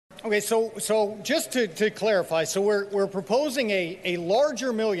Okay, so just to clarify, so we're proposing a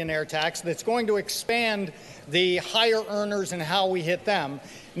larger millionaire tax that's going to expand the higher earners and how we hit them.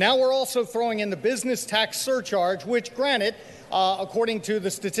 Now we're also throwing in the business tax surcharge, which, granted, according to the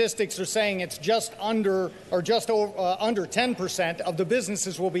statistics, are saying it's just under 10% of the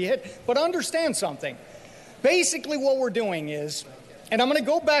businesses will be hit. But understand something. Basically, what we're doing is, and I'm going to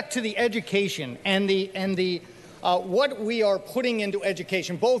go back to the education and what we are putting into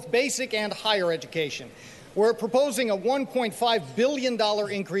education, both basic and higher education. We're proposing a $1.5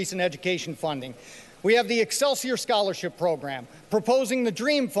 billion increase in education funding. We have the Excelsior Scholarship Program, proposing the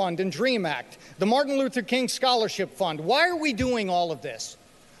DREAM Fund and DREAM Act, the Martin Luther King Scholarship Fund. Why are we doing all of this?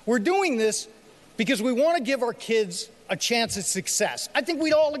 We're doing this because we want to give our kids a chance at success. I think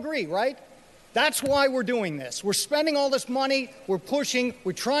we'd all agree, right? That's why we're doing this. We're spending all this money, we're pushing,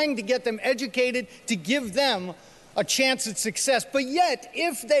 we're trying to get them educated to give them a chance at success. But yet,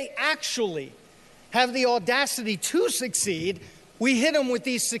 if they actually have the audacity to succeed, we hit them with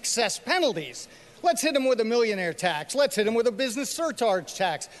these success penalties. Let's hit them with a millionaire tax. Let's hit them with a business surcharge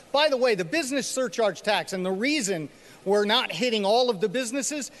tax. By the way, the business surcharge tax, and the reason we're not hitting all of the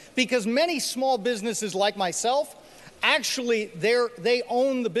businesses, because many small businesses like myself, actually they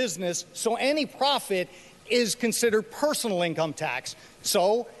own the business, so any profit is considered personal income tax.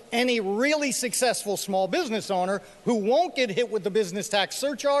 So any really successful small business owner who won't get hit with the business tax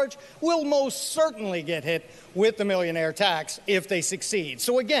surcharge will most certainly get hit with the millionaire tax if they succeed.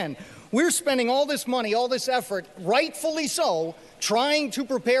 So again, we're spending all this money, all this effort, rightfully so, trying to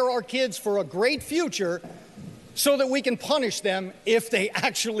prepare our kids for a great future so that we can punish them if they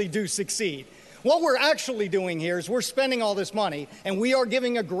actually do succeed. What we're actually doing here is we're spending all this money and we are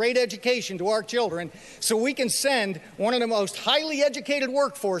giving a great education to our children so we can send one of the most highly educated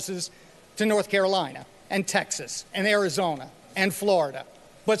workforces to North Carolina and Texas and Arizona and Florida,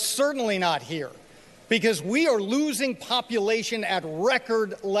 but certainly not here, because we are losing population at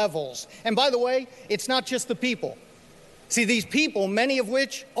record levels. And by the way, it's not just the people. See, these people, many of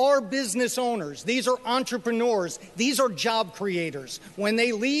which are business owners, these are entrepreneurs, these are job creators. When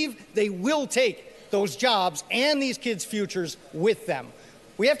they leave, they will take those jobs and these kids' futures with them.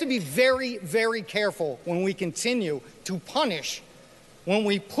 We have to be very, very careful when we continue to punish. When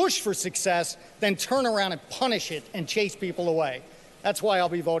we push for success, then turn around and punish it and chase people away. That's why I'll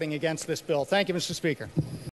be voting against this bill. Thank you, Mr. Speaker.